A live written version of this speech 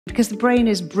Because the brain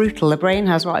is brutal. The brain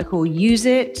has what I call use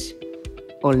it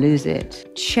or lose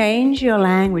it. Change your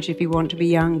language if you want to be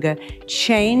younger.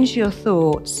 Change your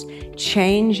thoughts.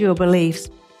 Change your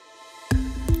beliefs.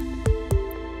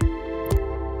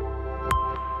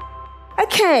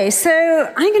 Okay,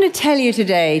 so I'm going to tell you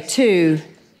today two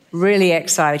really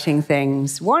exciting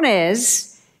things. One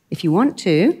is, if you want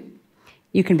to,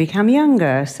 you can become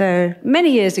younger. So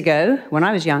many years ago, when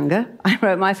I was younger, I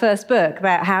wrote my first book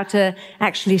about how to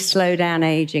actually slow down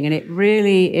aging, and it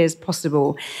really is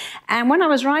possible. And when I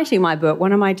was writing my book,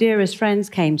 one of my dearest friends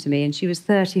came to me, and she was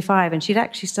 35, and she'd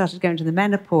actually started going to the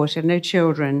menopause. She had no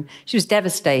children. She was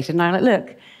devastated. And I was like,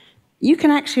 look, you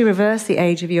can actually reverse the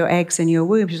age of your eggs in your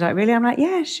womb. She's like, really? I'm like,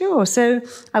 yeah, sure. So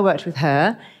I worked with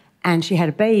her. And she had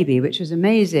a baby, which was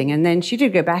amazing. And then she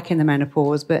did go back in the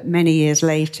menopause, but many years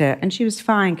later. And she was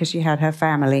fine because she had her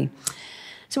family.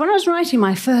 So when I was writing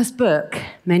my first book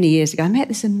many years ago, I met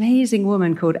this amazing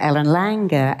woman called Ellen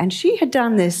Langer. And she had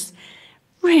done this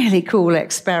really cool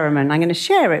experiment. I'm going to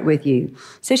share it with you.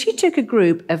 So she took a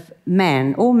group of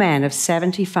men, all men of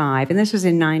 75. And this was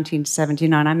in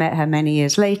 1979. I met her many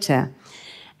years later.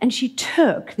 And she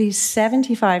took these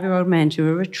 75-year-old men to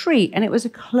a retreat, and it was a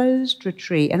closed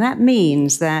retreat. And that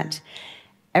means that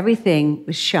everything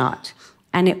was shut.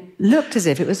 And it looked as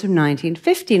if it was from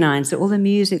 1959. So all the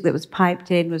music that was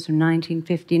piped in was from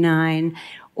 1959.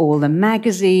 All the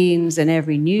magazines and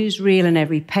every newsreel and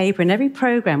every paper and every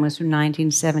program was from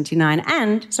 1979.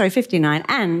 59.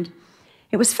 And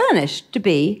it was furnished to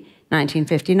be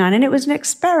 1959. And it was an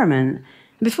experiment.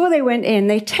 Before they went in,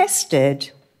 they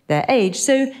tested their age.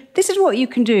 So this is what you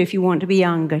can do if you want to be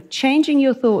younger. Changing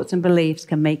your thoughts and beliefs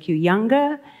can make you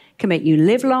younger, can make you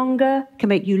live longer, can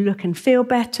make you look and feel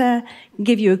better, can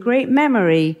give you a great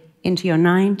memory into your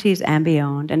 90s and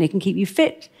beyond, and it can keep you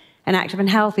fit and active and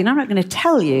healthy. And I'm not going to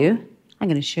tell you, I'm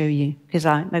going to show you, because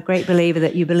I'm a great believer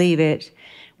that you believe it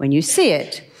when you see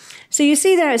it. So you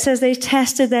see there it says they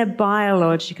tested their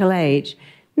biological age.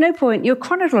 No point. Your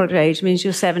chronological age means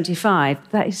you're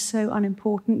 75. That is so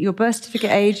unimportant. Your birth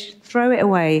certificate age, throw it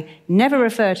away. Never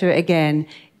refer to it again.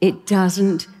 It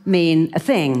doesn't mean a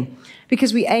thing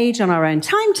because we age on our own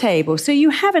timetable. So you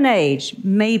have an age,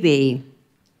 maybe,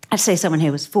 let's say someone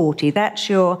here was 40. That's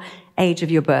your age of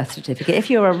your birth certificate. If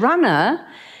you're a runner,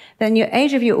 then your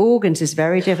age of your organs is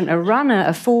very different. A runner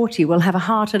of 40 will have a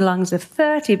heart and lungs of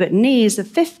 30, but knees of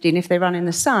 50. And if they run in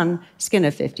the sun, skin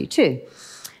of 52.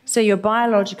 So your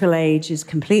biological age is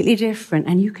completely different,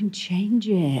 and you can change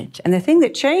it. And the thing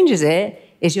that changes it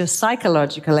is your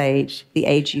psychological age, the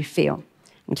age you feel.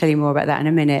 I'll tell you more about that in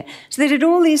a minute. So they did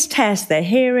all these tests, their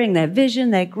hearing, their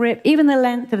vision, their grip, even the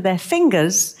length of their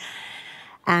fingers,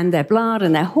 and their blood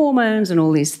and their hormones and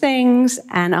all these things.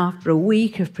 And after a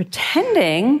week of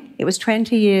pretending, it was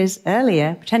 20 years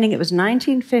earlier, pretending it was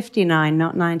 1959,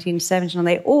 not 1979,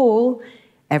 they all,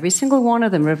 every single one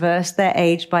of them, reversed their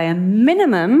age by a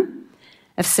minimum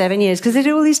of 7 years, because they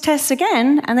did all these tests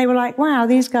again, and they were like, wow,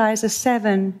 these guys are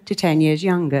 7 to 10 years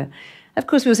younger. Of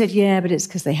course, people said, yeah, but it's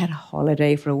because they had a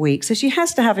holiday for a week. So she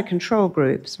has to have a control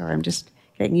group. Sorry, I'm just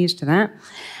getting used to that.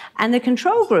 And the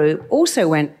control group also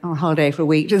went on holiday for a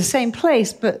week to the same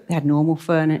place, but they had normal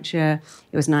furniture.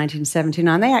 It was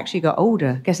 1979. They actually got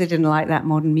older. I guess they didn't like that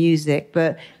modern music,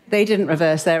 but they didn't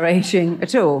reverse their aging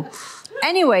at all.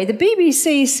 Anyway, the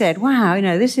BBC said, wow,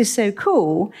 this is so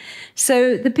cool.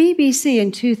 So the BBC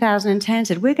in 2010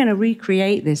 said, we're going to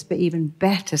recreate this, but even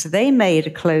better. So they made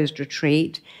a closed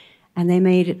retreat, and they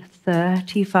made it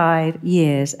 35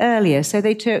 years earlier. So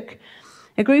they took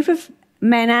a group of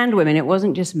men and women. It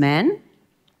wasn't just men.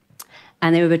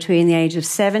 And they were between the age of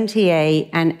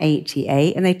 78 and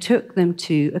 88, and they took them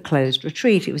to a closed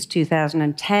retreat. It was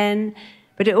 2010.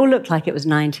 But it all looked like it was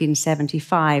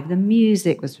 1975. The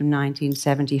music was from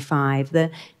 1975. The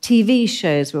TV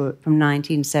shows were from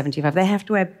 1975. They have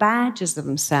to wear badges of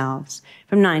themselves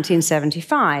from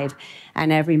 1975.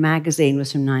 And every magazine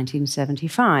was from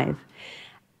 1975.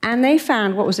 And they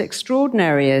found what was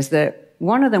extraordinary is that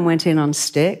one of them went in on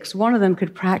sticks. One of them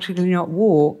could practically not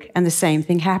walk. And the same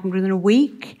thing happened within a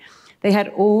week. They had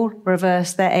all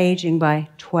reversed their aging by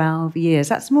 12 years.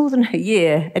 That's more than a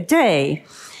year a day.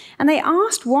 And they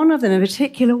asked one of them in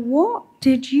particular, what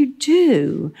did you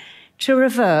do to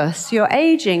reverse your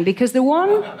aging? Because the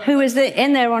one who was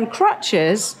in there on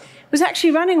crutches was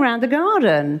actually running around the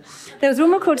garden. There was a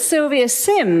woman called Sylvia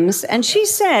Sims, and she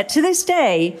said, to this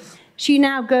day, she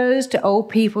now goes to old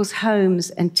people's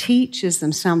homes and teaches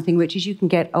them something, which is you can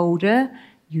get older.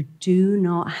 You do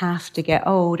not have to get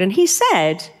old. And he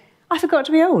said, I forgot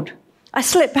to be old. I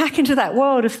slipped back into that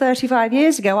world of 35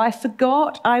 years ago. I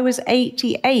forgot I was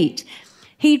 88.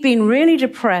 He'd been really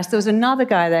depressed. There was another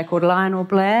guy there called Lionel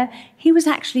Blair. He was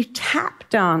actually tap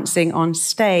dancing on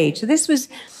stage. So this was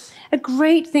a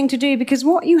great thing to do, because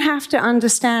what you have to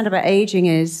understand about aging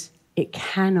is it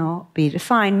cannot be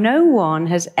defined. No one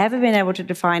has ever been able to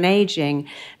define aging.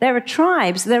 There are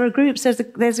tribes, there are groups.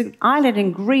 There's an island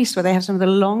in Greece where they have some of the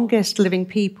longest living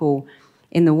people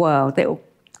in the world. They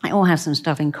all have some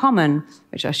stuff in common,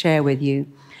 which I'll share with you.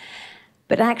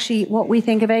 But actually, what we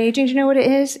think of aging, do you know what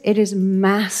it is? It is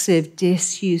massive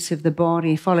disuse of the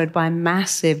body, followed by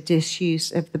massive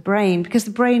disuse of the brain, because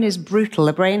the brain is brutal.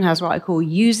 The brain has what I call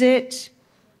use it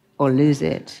or lose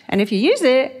it. And if you use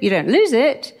it, you don't lose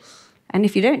it. And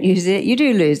if you don't use it, you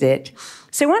do lose it.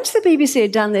 So once the BBC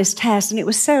had done this test, and it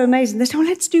was so amazing, they said, well,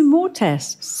 let's do more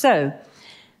tests. So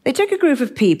they took a group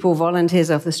of people,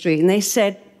 volunteers off the street, and they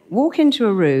said, walk into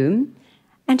a room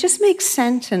and just make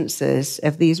sentences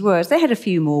of these words. They had a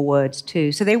few more words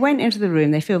too. So they went into the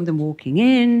room, they filmed them walking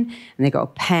in, and they got a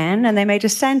pen, and they made a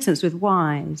sentence with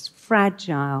wise,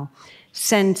 fragile,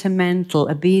 sentimental,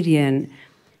 obedient.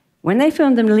 When they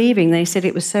filmed them leaving, they said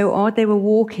it was so odd, they were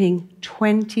walking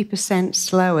 20%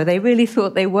 slower. They really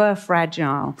thought they were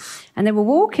fragile. And they were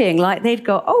walking like they'd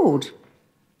got old.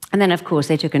 And then, of course,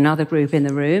 they took another group in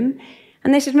the room,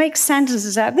 and they said, make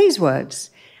sentences out of these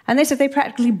words. And they said they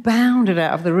practically bounded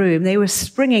out of the room. They were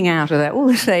springing out of there, all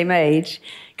the same age,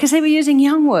 because they were using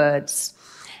young words.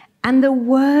 And the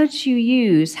words you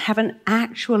use have an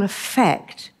actual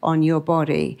effect on your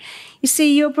body. You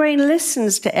see, your brain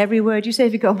listens to every word you say.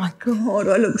 If you go, oh my God,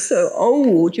 I look so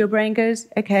old, your brain goes,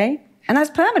 okay, and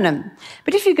that's permanent.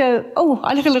 But if you go, oh,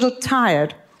 I look a little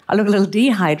tired, I look a little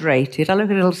dehydrated, I look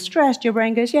a little stressed, your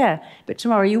brain goes, yeah, but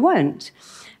tomorrow you won't.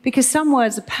 Because some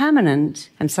words are permanent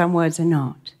and some words are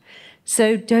not.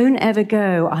 So don't ever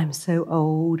go, I'm so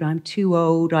old, I'm too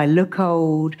old, I look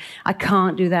old, I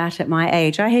can't do that at my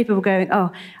age. I hear people going,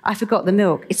 oh, I forgot the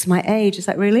milk, it's my age. It's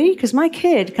like, really? Because my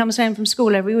kid comes home from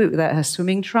school every week without her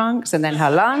swimming trunks and then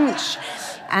her lunch,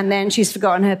 and then she's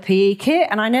forgotten her PE kit,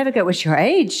 and I never go, what's your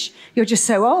age? You're just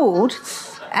so old.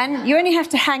 And you only have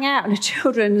to hang out in a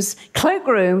children's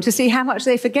cloakroom to see how much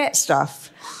they forget stuff.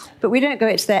 But we don't go,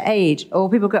 it's their age. Or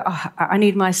people go, oh, I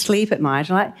need my sleep at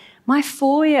night. I'm like, my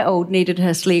 4-year-old needed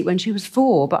her sleep when she was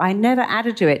 4, but I never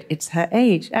added to it. It's her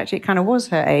age. Actually, it kind of was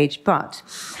her age. But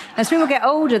as people get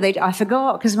older, I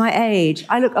forgot because my age.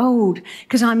 I look old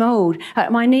because I'm old.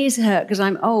 My knees hurt because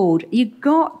I'm old. You've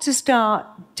got to start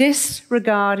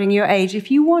disregarding your age. If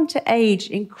you want to age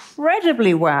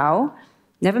incredibly well,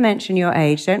 never mention your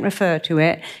age. Don't refer to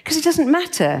it because it doesn't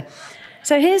matter.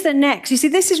 So here's the next. You see,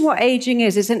 this is what aging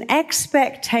is. It's an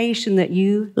expectation that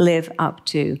you live up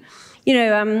to. You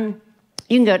know,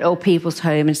 you can go to old people's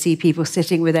home and see people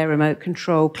sitting with their remote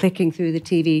control, clicking through the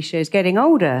TV shows, getting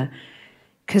older.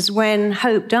 Because when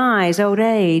hope dies, old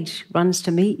age runs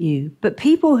to meet you. But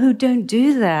people who don't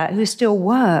do that, who still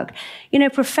work, you know,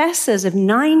 professors of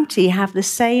 90 have the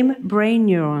same brain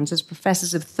neurons as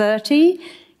professors of 30,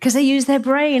 because they use their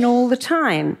brain all the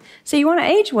time. So you want to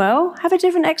age well, have a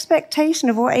different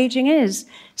expectation of what aging is.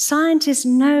 Scientists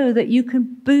know that you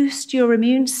can boost your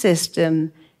immune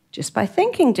system just by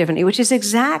thinking differently, which is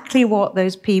exactly what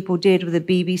those people did with the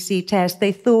BBC test.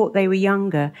 They thought they were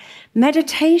younger.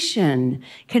 Meditation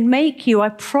can make you, I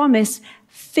promise,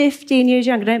 15 years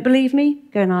younger. Don't believe me?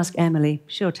 Go and ask Emily.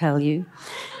 She'll tell you.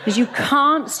 Because you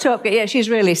can't stop. Yeah, she's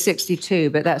really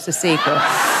 62, but that's a secret.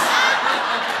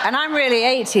 And I'm really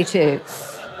 82.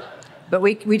 But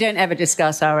we don't ever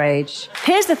discuss our age.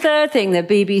 Here's the third thing that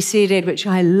BBC did, which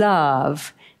I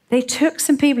love. They took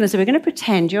some people and said, we're going to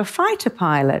pretend you're fighter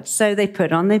pilots. So they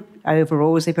put on the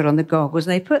overalls, they put on the goggles,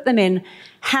 and they put them in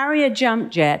Harrier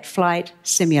jump jet flight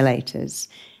simulators.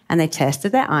 And they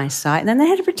tested their eyesight, and then they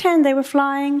had to pretend they were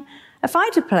flying a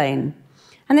fighter plane.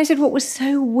 And they said what was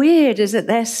so weird is that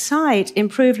their sight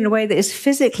improved in a way that is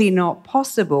physically not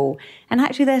possible. And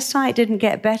actually their sight didn't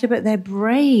get better, but their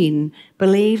brain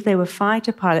believed they were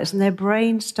fighter pilots, and their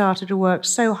brain started to work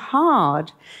so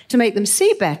hard to make them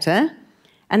see better,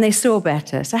 and they saw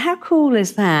better. So how cool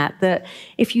is that, that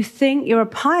if you think you're a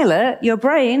pilot, your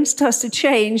brain starts to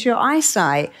change your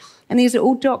eyesight? And these are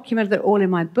all documented. They're all in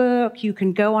my book. You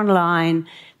can go online.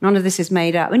 None of this is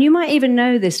made up. And you might even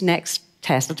know this next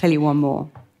test. I'll tell you one more.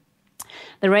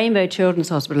 The Rainbow Children's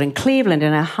Hospital in Cleveland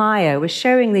in Ohio was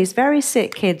showing these very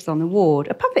sick kids on the ward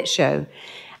a puppet show.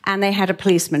 And they had a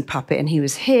policeman puppet, and he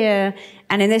was here,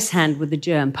 and in this hand were the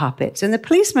germ puppets. And the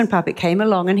policeman puppet came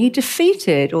along, and he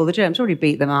defeated all the germs. Already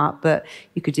beat them up, but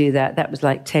you could do that. That was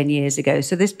like 10 years ago.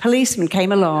 So this policeman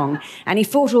came along, and he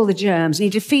fought all the germs, and he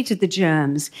defeated the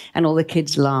germs, and all the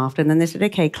kids laughed. And then they said,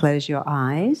 okay, close your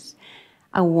eyes.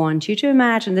 I want you to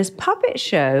imagine this puppet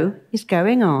show is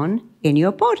going on in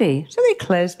your body. So they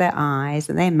closed their eyes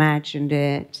and they imagined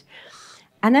it.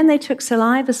 And then they took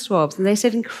saliva swabs, and they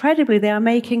said, incredibly, they are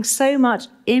making so much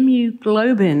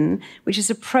immunoglobulin, which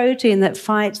is a protein that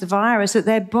fights the virus, that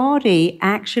their body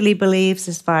actually believes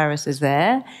this virus is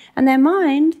there, and their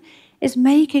mind is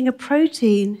making a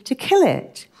protein to kill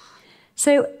it.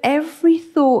 So every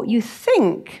thought you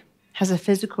think has a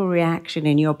physical reaction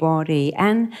in your body,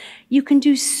 and you can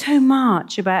do so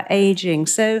much about aging.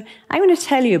 So I'm going to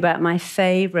tell you about my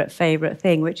favorite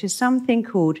thing, which is something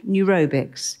called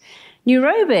neurobics.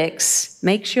 Neurobics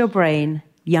makes your brain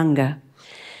younger.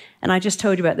 And I just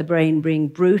told you about the brain being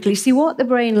brutally. See, what the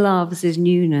brain loves is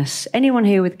newness. Anyone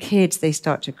here with kids, they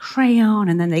start to crayon,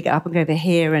 and then they get up and go over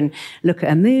here and look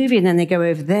at a movie, and then they go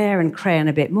over there and crayon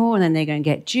a bit more, and then they go and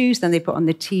get juice, then they put on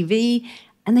the TV,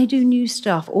 and they do new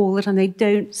stuff all the time. They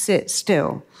don't sit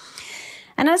still.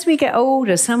 And as we get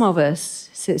older, some of us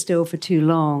sit still for too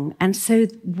long. And so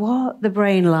what the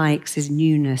brain likes is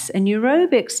newness. And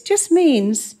neurobics just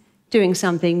means doing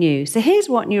something new. So here's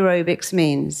what neurobics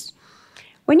means.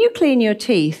 When you clean your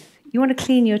teeth, you want to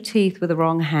clean your teeth with the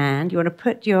wrong hand. You want to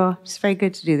put your, it's very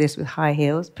good to do this with high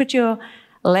heels, put your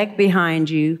leg behind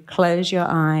you, close your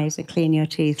eyes and clean your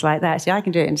teeth like that. See, I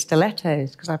can do it in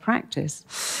stilettos because I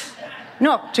practice.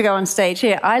 Not to go on stage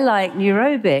here. I like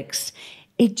neurobics.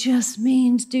 It just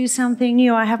means do something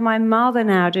new. I have my mother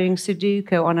now doing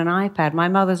Sudoku on an iPad. My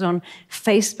mother's on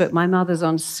Facebook. My mother's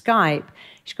on Skype.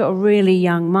 She's got a really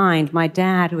young mind. My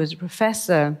dad, who was a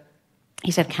professor,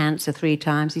 he's had cancer 3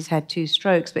 times. He's had 2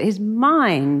 strokes. But his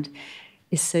mind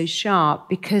is so sharp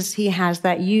because he has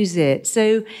that use it.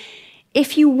 So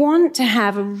if you want to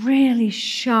have a really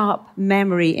sharp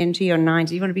memory into your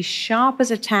 90s, you want to be sharp as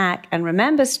a tack and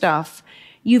remember stuff,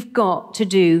 you've got to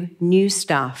do new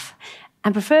stuff.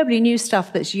 And preferably new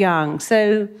stuff that's young.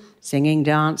 So singing,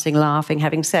 dancing, laughing,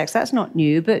 having sex, that's not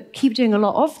new, but keep doing a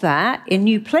lot of that in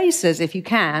new places if you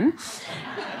can.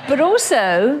 But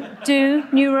also do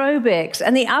neurobics.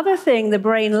 And the other thing the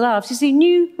brain loves, you see,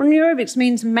 neurobics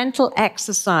means mental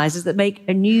exercises that make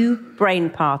a new brain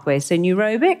pathway. So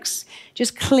neurobics,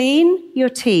 just clean your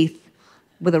teeth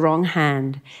with the wrong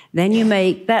hand. Then you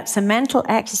make, that's a mental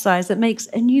exercise that makes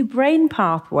a new brain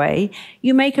pathway.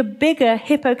 You make a bigger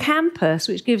hippocampus,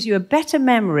 which gives you a better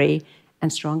memory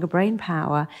and stronger brain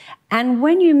power. And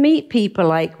when you meet people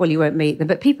like, well, you won't meet them,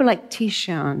 but people like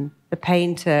Titian, the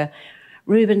painter,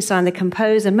 Rubinstein, the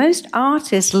composer, most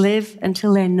artists live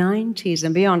until their 90s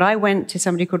and beyond. I went to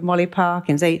somebody called Molly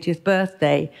Parkin's 80th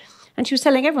birthday, and she was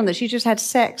telling everyone that she just had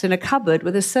sex in a cupboard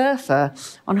with a surfer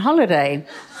on holiday.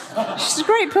 She's a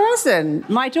great person.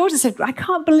 My daughter said, I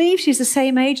can't believe she's the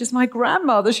same age as my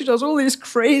grandmother. She does all these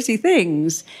crazy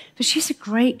things. But she's a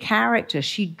great character.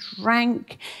 She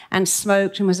drank and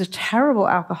smoked and was a terrible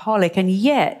alcoholic, and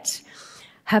yet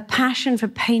her passion for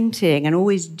painting and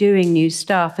always doing new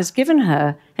stuff has given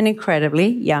her an incredibly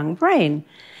young brain.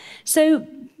 So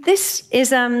this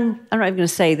is, I'm not even going to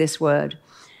say this word,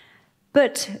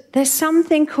 but there's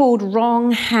something called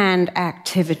wrong hand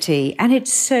activity, and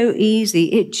it's so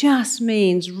easy. It just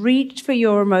means reach for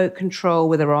your remote control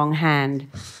with the wrong hand.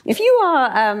 If you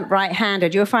are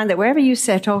right-handed, you'll find that wherever you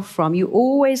set off from, you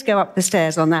always go up the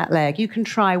stairs on that leg. You can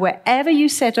try wherever you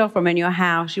set off from in your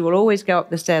house, you will always go up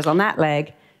the stairs on that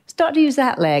leg. Start to use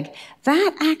that leg.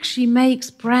 That actually makes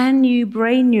brand new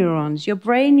brain neurons. Your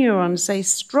brain neurons stay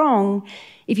strong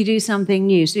if you do something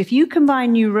new. So if you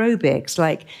combine neurobics,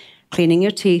 like cleaning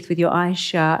your teeth with your eyes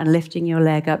shut and lifting your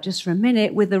leg up just for a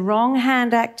minute with the wrong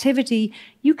hand activity,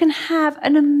 you can have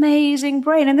an amazing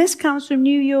brain. And this comes from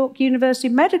New York University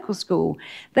Medical School.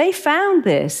 They found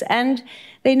this, and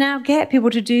they now get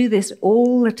people to do this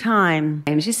all the time.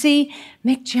 You see,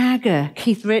 Mick Jagger,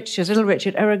 Keith Richards, Little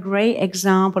Richard are a great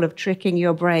example of tricking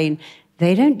your brain.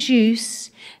 They don't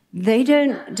juice. They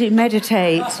don't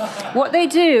meditate. What they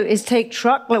do is they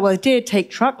did take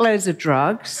truckloads of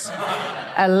drugs,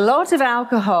 a lot of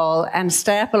alcohol, and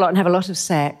stay up a lot and have a lot of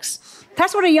sex.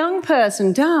 That's what a young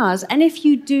person does. And if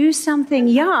you do something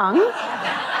young,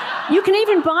 you can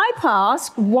even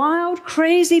bypass wild,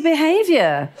 crazy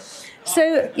behavior.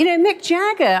 So, you know, Mick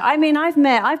Jagger, I mean,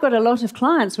 I've got a lot of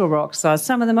clients who are rock stars.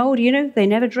 Some of them old, you know, they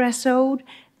never dress old.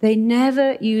 They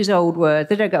never use old words.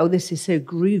 They don't go, oh, this is so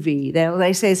groovy.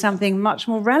 They say something much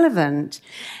more relevant.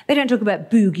 They don't talk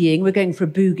about boogieing. We're going for a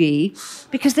boogie.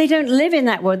 Because they don't live in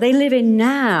that world. They live in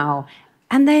now.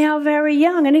 And they are very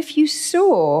young. And if you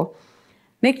saw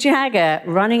Mick Jagger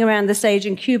running around the stage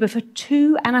in Cuba for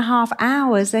 2.5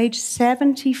 hours, age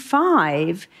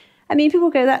 75, I mean, people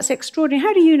go, that's extraordinary.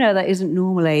 How do you know that isn't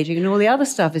normal aging and all the other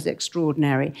stuff is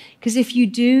extraordinary? Because if you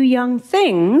do young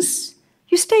things,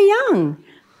 you stay young.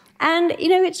 And, you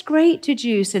know, it's great to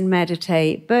juice and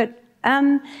meditate, but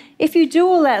if you do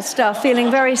all that stuff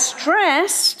feeling very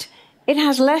stressed, it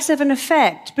has less of an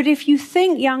effect. But if you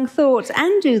think young thoughts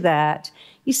and do that,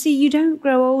 you see, you don't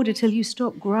grow older till you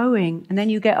stop growing, and then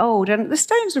you get old. And the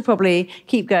Stones will probably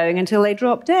keep going until they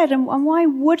drop dead, and why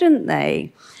wouldn't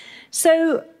they?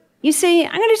 So, you see,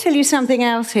 I'm going to tell you something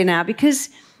else here now,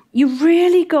 because you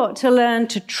really got to learn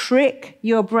to trick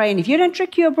your brain. If you don't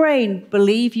trick your brain,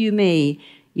 believe you me,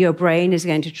 your brain is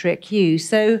going to trick you.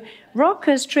 So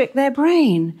rockers trick their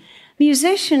brain.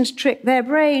 Musicians trick their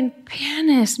brain.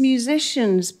 Pianists,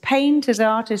 musicians, painters,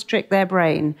 artists trick their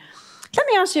brain. Let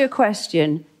me ask you a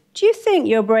question. Do you think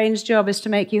your brain's job is to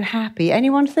make you happy?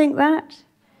 Anyone think that?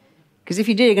 Because if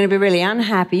you do, you're going to be really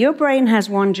unhappy. Your brain has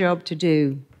one job to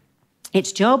do.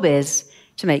 Its job is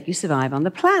to make you survive on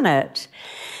the planet.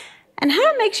 And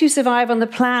how it makes you survive on the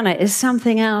planet is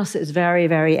something else that's very,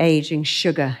 very aging: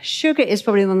 sugar. Sugar is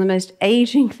probably one of the most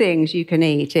aging things you can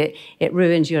eat. It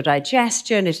ruins your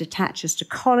digestion, it attaches to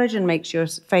collagen, makes your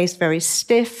face very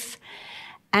stiff,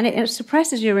 and it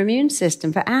suppresses your immune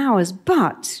system for hours.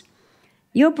 But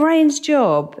your brain's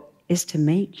job is to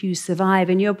make you survive,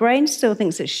 and your brain still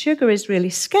thinks that sugar is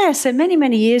really scarce. So many,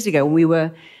 many years ago, when we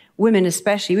were women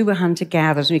especially, we were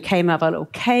hunter-gatherers, and we came out of our little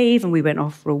cave, and we went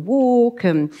off for a walk,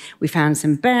 and we found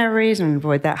some berries, and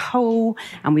avoid that hole,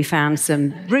 and we found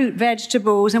some root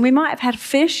vegetables, and we might have had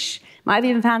fish, might have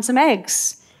even found some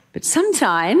eggs. But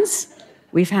sometimes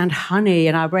we found honey,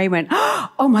 and our brain went,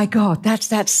 oh my God, that's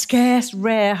that scarce,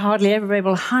 rare, hardly ever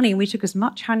available honey. And we took as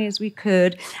much honey as we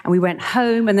could, and we went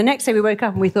home, and the next day we woke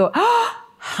up and we thought,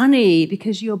 honey,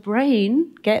 because your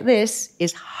brain, get this,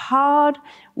 is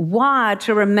hardwired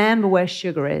to remember where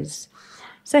sugar is.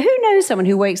 So who knows someone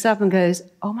who wakes up and goes,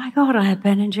 oh my God, I have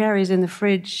Ben & Jerry's in the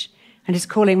fridge and it's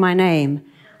calling my name.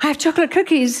 I have chocolate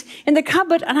cookies in the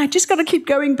cupboard and I just got to keep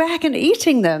going back and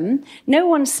eating them. No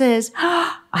one says,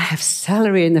 I have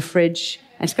celery in the fridge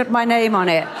and it's got my name on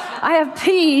it. I have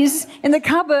peas in the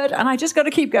cupboard and I just got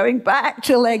to keep going back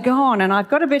till they're gone. And I've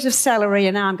got a bit of celery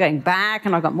and now I'm going back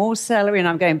and I've got more celery and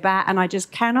I'm going back and I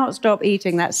just cannot stop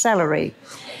eating that celery.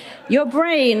 Your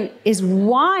brain is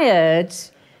wired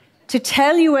to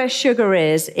tell you where sugar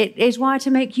is. It is wired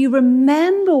to make you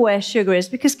remember where sugar is,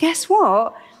 because guess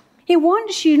what? It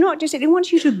wants you, not just it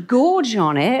wants you to gorge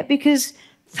on it, because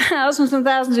thousands and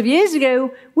thousands of years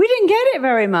ago, we didn't get it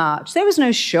very much. There was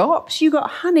no shops. You got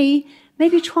honey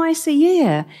maybe twice a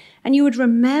year, and you would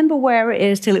remember where it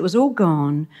is till it was all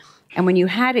gone. And when you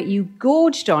had it, you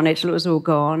gorged on it till it was all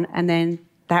gone, and then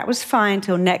that was fine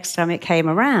till next time it came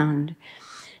around.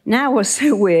 Now what's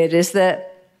so weird is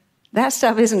that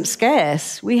stuff isn't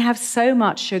scarce. We have so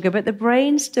much sugar, but the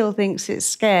brain still thinks it's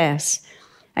scarce.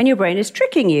 And your brain is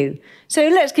tricking you. So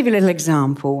let's give you a little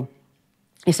example.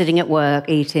 You're sitting at work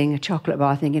eating a chocolate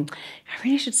bar thinking, I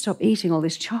really should stop eating all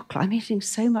this chocolate. I'm eating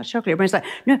so much chocolate. Your brain's like,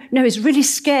 no, it's really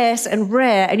scarce and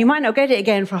rare, and you might not get it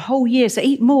again for a whole year, so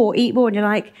eat more. And you're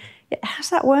like, how's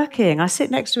that working? I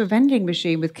sit next to a vending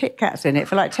machine with Kit Kats in it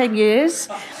for like 10 years.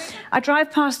 I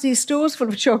drive past these stores full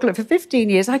of chocolate for 15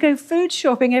 years. I go food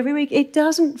shopping every week. It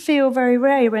doesn't feel very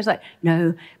rare. Your brain's like,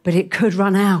 no, but it could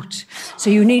run out. So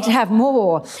you need to have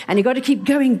more. And you've got to keep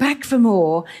going back for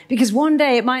more, because one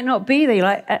day it might not be there. You're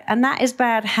like, and that is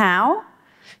bad. How?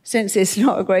 Since it's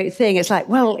not a great thing. It's like,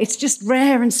 well, it's just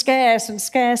rare and scarce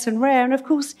and rare. And of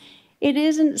course, it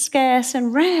isn't scarce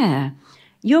and rare.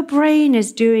 Your brain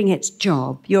is doing its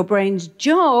job. Your brain's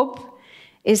job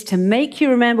is to make you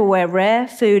remember where rare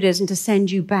food is and to send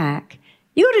you back.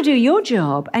 You got to do your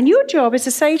job. And your job is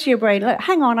to say to your brain, look,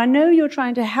 hang on, I know you're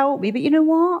trying to help me, but you know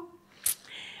what?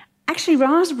 Actually,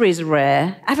 raspberries are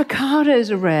rare, avocados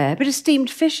are rare, but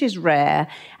steamed fish is rare.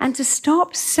 And to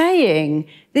stop saying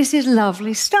this is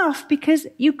lovely stuff, because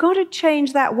you've got to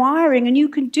change that wiring, and you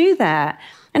can do that.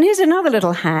 And here's another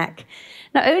little hack.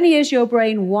 Not only is your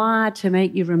brain wired to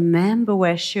make you remember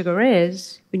where sugar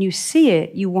is, when you see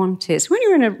it, you want it. So when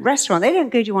you're in a restaurant, they don't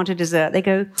go, do you want a dessert? They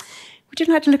go, would you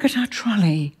like to look at our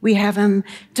trolley? We have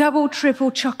double,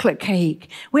 triple chocolate cake.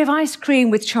 We have ice cream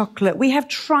with chocolate. We have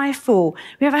trifle.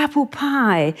 We have apple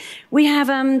pie. We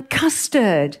have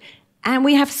custard. And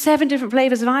we have 7 different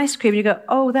flavors of ice cream. You go,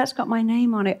 oh, that's got my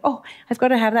name on it. Oh, I've got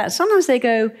to have that. Sometimes they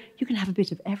go, you can have a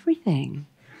bit of everything.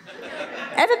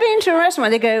 Ever been to a restaurant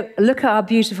where they go, look at our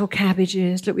beautiful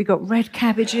cabbages. Look, we've got red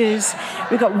cabbages.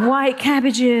 We've got white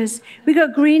cabbages. We've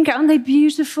got green cabbages. Aren't they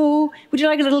beautiful? Would you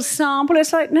like a little sample?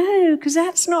 It's like, no, because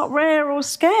that's not rare or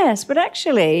scarce. But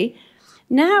actually,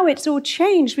 now it's all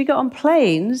changed. We got on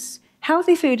planes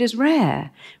Healthy food is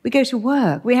rare. We go to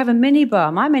work. We have a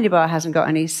minibar. My minibar hasn't got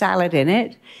any salad in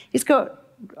it. It's got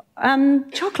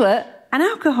chocolate and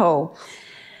alcohol.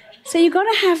 So you've got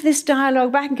to have this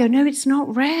dialogue back and go, no, it's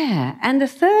not rare. And the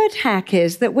third hack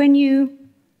is that when you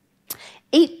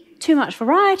eat too much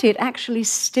variety, it actually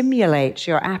stimulates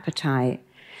your appetite.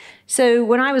 So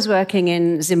when I was working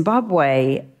in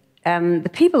Zimbabwe, the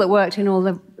people that worked in all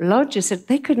the lodges said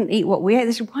they couldn't eat what we ate.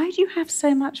 They said, why do you have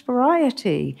so much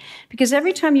variety? Because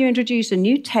every time you introduce a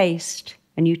new taste,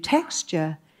 a new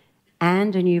texture,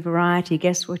 and a new variety,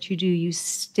 guess what you do? You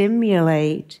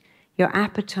stimulate your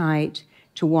appetite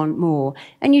to want more.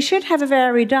 And you should have a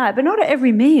varied diet, but not at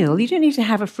every meal. You don't need to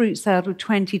have a fruit salad with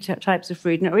 20 types of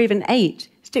fruit, or even 8.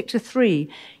 Stick to 3.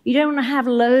 You don't want to have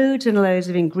loads and loads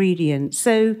of ingredients.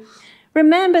 So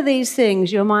remember these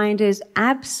things. Your mind is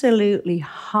absolutely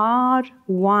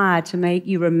hardwired to make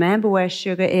you remember where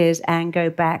sugar is and go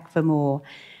back for more.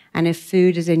 And if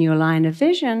food is in your line of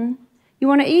vision, you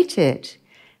want to eat it.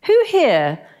 Who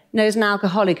here knows an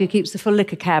alcoholic who keeps the full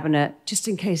liquor cabinet just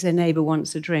in case their neighbor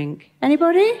wants a drink?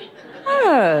 Anybody?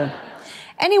 Oh.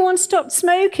 Anyone stopped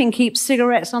smoking, keeps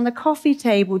cigarettes on the coffee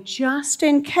table just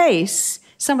in case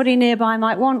somebody nearby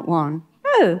might want one?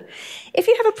 No. If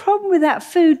you have a problem with that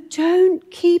food, don't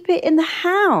keep it in the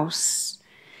house.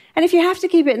 And if you have to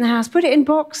keep it in the house, put it in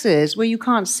boxes where you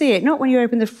can't see it. Not when you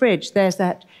open the fridge, there's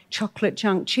that chocolate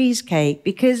chunk cheesecake,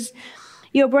 because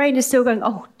your brain is still going,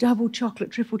 oh, double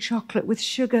chocolate, triple chocolate with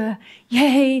sugar.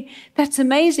 Yay, that's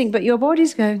amazing. But your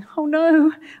body's going, oh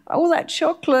no, all that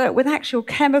chocolate with actual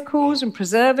chemicals and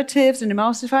preservatives and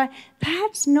emulsifier,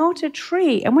 that's not a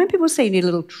treat. And when people say you need a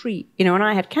little treat, when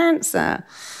I had cancer,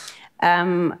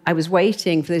 I was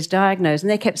waiting for this diagnosis, and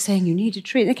they kept saying, you need a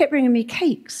treat. They kept bringing me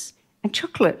cakes and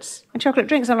chocolates and chocolate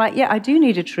drinks. I'm like, yeah, I do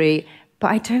need a treat, but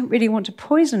I don't really want to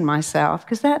poison myself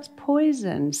because that's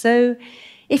poison. So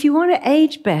if you want to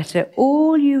age better,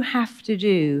 all you have to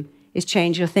do is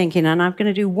change your thinking. And I'm going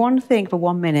to do one thing for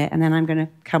 1 minute, and then I'm going to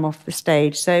come off the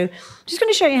stage. So I'm just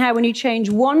going to show you how when you change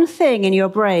one thing in your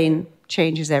brain,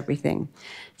 changes everything.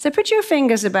 So put your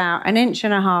fingers about 1.5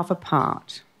 inches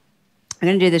apart. I'm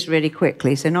going to do this really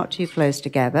quickly, so not too close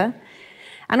together.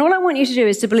 And all I want you to do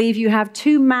is to believe you have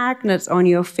 2 magnets on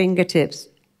your fingertips.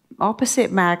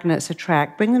 Opposite magnets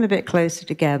attract. Bring them a bit closer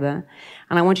together.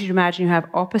 And I want you to imagine you have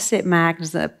opposite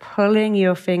magnets that are pulling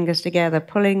your fingers together,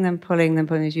 pulling them.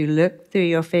 As you look through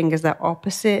your fingers, that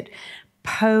opposite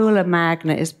polar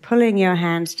magnet is pulling your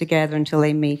hands together until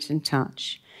they meet and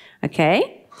touch.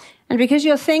 Okay? And because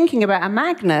you're thinking about a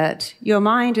magnet, your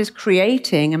mind is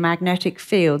creating a magnetic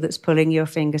field that's pulling your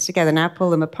fingers together. Now pull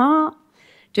them apart.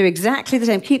 Do exactly the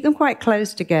same. Keep them quite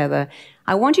close together.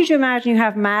 I want you to imagine you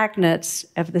have magnets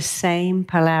of the same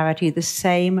polarity, the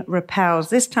same repels.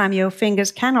 This time your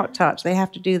fingers cannot touch. They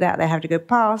have to do that. They have to go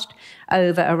past,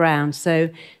 over, around. So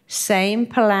same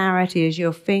polarity as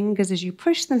your fingers. As you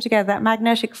push them together, that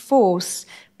magnetic force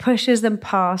pushes them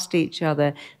past each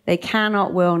other. They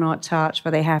cannot, will not touch,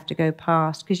 but they have to go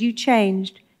past because you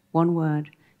changed one word.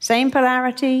 Same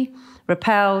polarity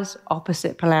repels,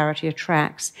 opposite polarity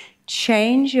attracts.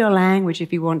 Change your language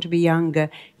if you want to be younger.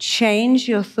 Change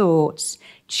your thoughts.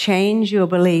 Change your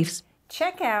beliefs.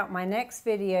 Check out my next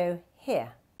video here.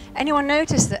 Anyone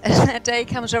notice that as that day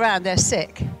comes around, they're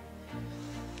sick?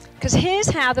 Because here's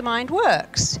how the mind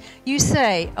works. You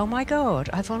say, oh my God,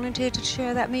 I volunteered to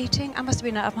chair that meeting. I must have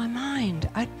been out of my mind.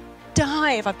 I'd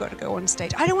die if I've got to go on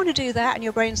stage. I don't want to do that. And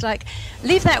your brain's like,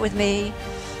 leave that with me.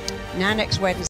 Now next Wednesday.